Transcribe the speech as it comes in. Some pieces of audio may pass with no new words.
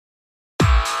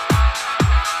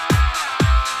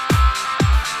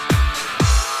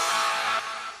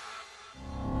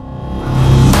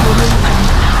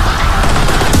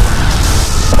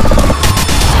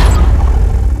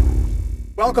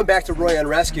Welcome back to Roy on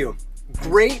Rescue.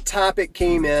 Great topic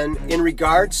came in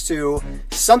regards to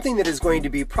something that is going to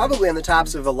be probably on the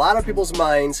tops of a lot of people's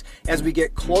minds as we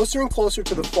get closer and closer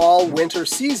to the fall winter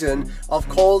season of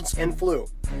colds and flu.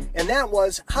 And that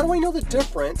was, how do I know the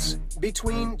difference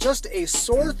between just a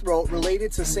sore throat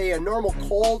related to, say, a normal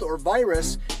cold or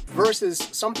virus versus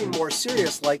something more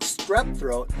serious like strep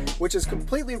throat, which is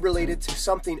completely related to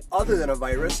something other than a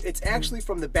virus. It's actually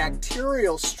from the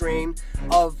bacterial strain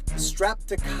of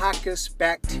Streptococcus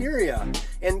bacteria.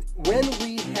 And when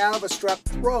we have a strep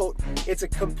throat, it's a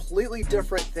completely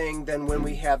different thing than when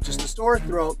we have just a sore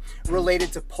throat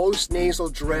related to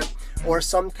postnasal drip or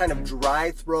some kind of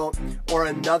dry throat or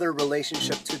another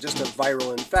relationship to just a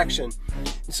viral infection.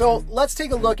 So let's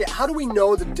take a look at how do we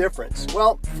know the difference.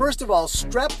 Well, first of all,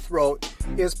 strep throat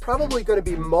is probably going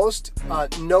to be most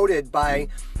noted by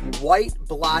white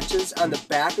blotches on the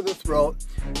back of the throat.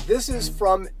 This is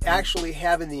from actually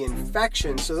having the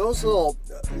infection. So those little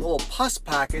pus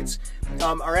pockets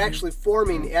are actually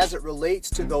forming as it relates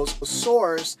to those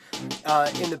sores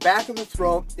in the back of the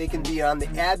throat. They can be on the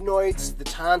adenoids, the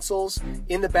tonsils,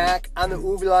 in the back, on the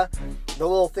uvula, the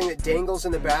little thing that dangles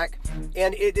in the back.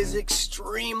 And it is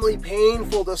extremely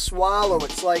painful to swallow.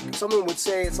 It's like, someone would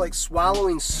say, it's like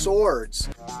swallowing swords.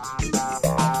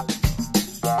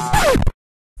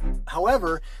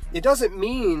 However, it doesn't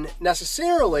mean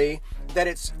necessarily that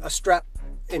it's a strep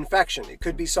infection. It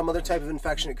could be some other type of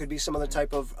infection. It could be some other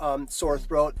type of sore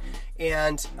throat.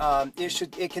 And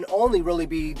it can only really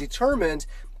be determined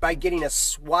by getting a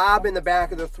swab in the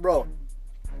back of the throat,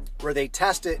 where they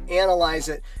test it, analyze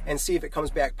it, and see if it comes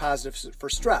back positive for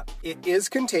strep. It is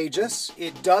contagious.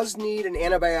 It does need an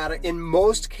antibiotic in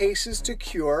most cases to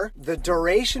cure. The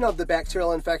duration of the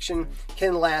bacterial infection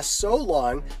can last so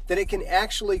long that it can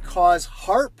actually cause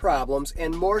heart problems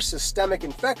and more systemic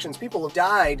infections. People have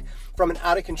died from an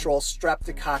out-of-control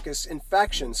streptococcus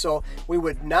infection. So we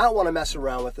would not want to mess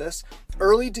around with this.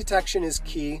 Early detection is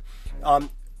key.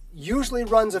 Usually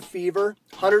runs a fever,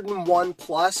 101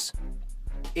 plus.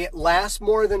 It lasts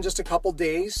more than just a couple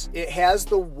days. It has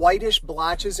the whitish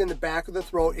blotches in the back of the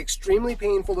throat, extremely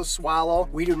painful to swallow.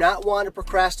 We do not want to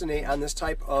procrastinate on this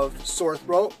type of sore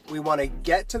throat. We want to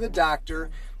get to the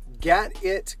doctor, get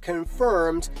it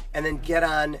confirmed, and then get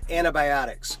on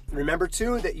antibiotics. Remember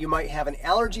too that you might have an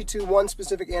allergy to one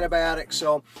specific antibiotic,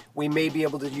 so we may be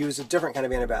able to use a different kind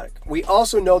of antibiotic. We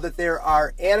also know that there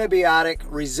are antibiotic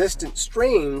resistant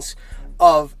strains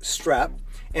of strep.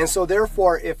 And so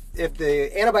therefore, if the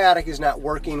antibiotic is not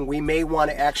working, we may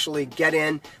want to actually get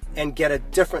in and get a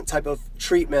different type of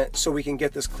treatment so we can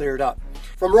get this cleared up.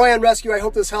 From Roy on Rescue, I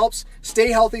hope this helps.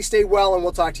 Stay healthy, stay well, and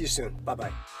we'll talk to you soon.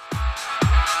 Bye-bye.